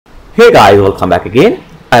Hey guys, welcome back again.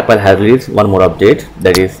 Apple has released one more update,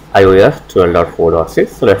 that is iOS 12.4.6.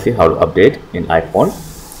 So let's see how to update in iPhone.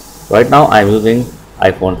 Right now I'm using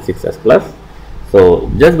iPhone 6s Plus. So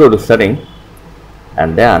just go to setting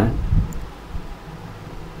and then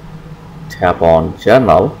tap on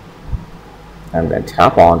Journal and then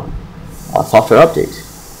tap on software update.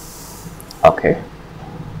 Okay.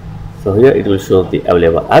 So here it will show the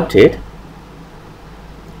available update.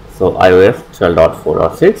 So iOS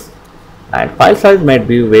 12.4.6, and file size might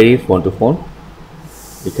be vary phone to phone.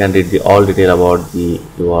 You can read the all detail about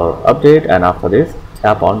your update, and after this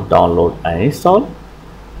tap on download and install,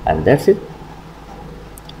 and that's it.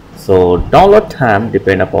 So download time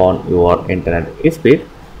depend upon your internet speed.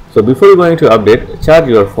 So before you're going to update, charge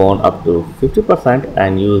your phone up to 50%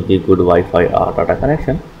 and use the good Wi-Fi or data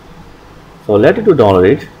connection. So let it to download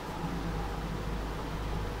it.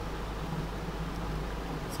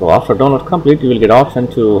 So after download complete, you will get option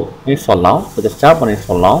to install now. So just tap on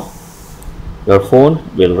install now. Your phone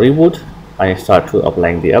will reboot and start to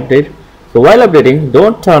applying the update. So while updating,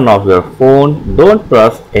 don't turn off your phone. Don't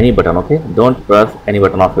press any button. Okay, don't press any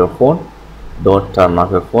button of your phone. Don't turn off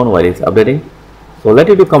your phone while it's updating. So let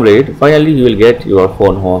it to complete. Finally, you will get your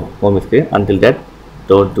phone home screen. Until that,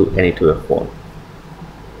 don't do any to your phone.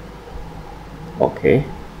 Okay.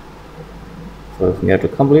 So it's near to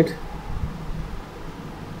complete.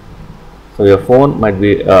 So your phone might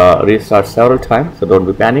be restart several times, so don't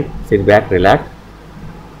be panic. Sit back, relax.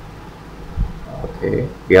 Okay,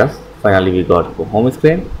 yes, finally we got home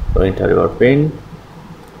screen. So enter your PIN,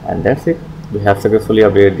 and that's it. We have successfully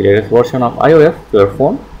updated the latest version of iOS to your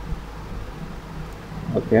phone.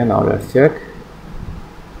 Okay, now let's check.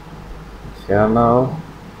 Channel,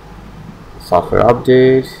 software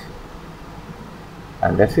update,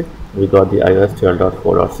 and that's it. We got the iOS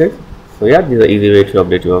 12.4.6. So yeah, this is an easy way to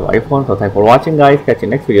update your iPhone. So thanks for watching guys. Catch you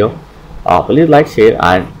next video. Please like, share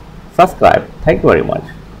and subscribe. Thank you very much.